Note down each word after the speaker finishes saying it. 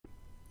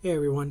Hey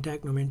everyone,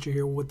 Technomentary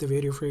here with the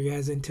video for you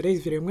guys. In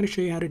today's video, I'm going to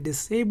show you how to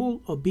disable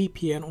a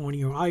VPN on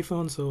your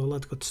iPhone. So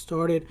let's get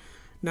started.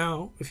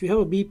 Now, if you have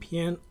a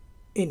VPN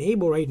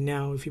enabled right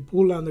now, if you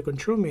pull down the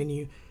control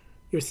menu,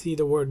 you'll see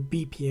the word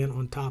VPN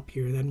on top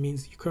here. That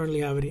means you currently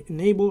have it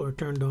enabled or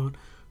turned on.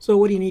 So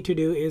what you need to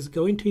do is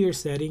go into your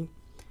setting.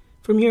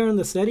 From here in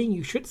the setting,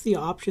 you should see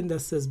an option that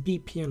says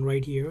VPN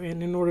right here.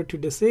 And in order to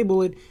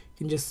disable it, you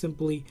can just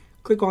simply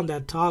click on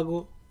that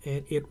toggle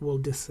and it will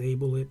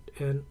disable it.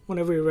 And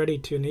whenever you're ready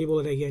to enable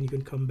it again, you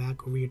can come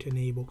back over here to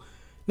enable.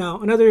 Now,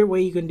 another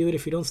way you can do it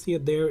if you don't see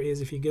it there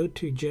is if you go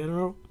to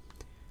General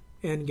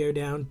and go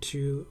down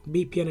to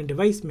VPN and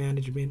Device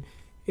Management,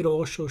 it'll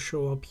also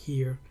show up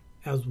here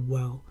as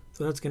well.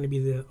 So that's going to be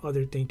the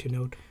other thing to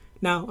note.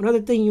 Now,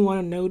 another thing you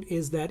want to note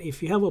is that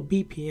if you have a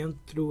VPN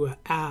through an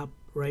app,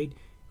 right,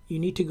 you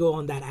need to go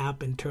on that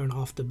app and turn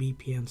off the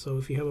VPN. So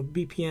if you have a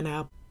VPN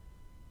app,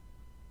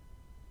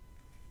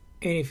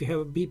 and if you have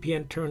a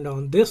VPN turned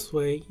on this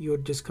way, you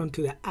would just come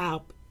to the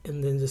app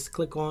and then just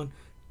click on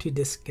to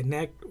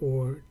disconnect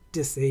or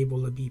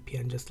disable the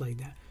VPN, just like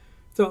that.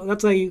 So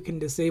that's how you can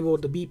disable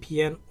the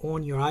VPN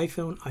on your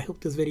iPhone. I hope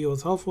this video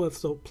was helpful. If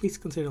so, please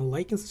consider the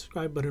like and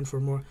subscribe button for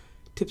more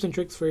tips and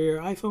tricks for your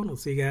iPhone. I'll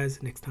see you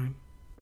guys next time.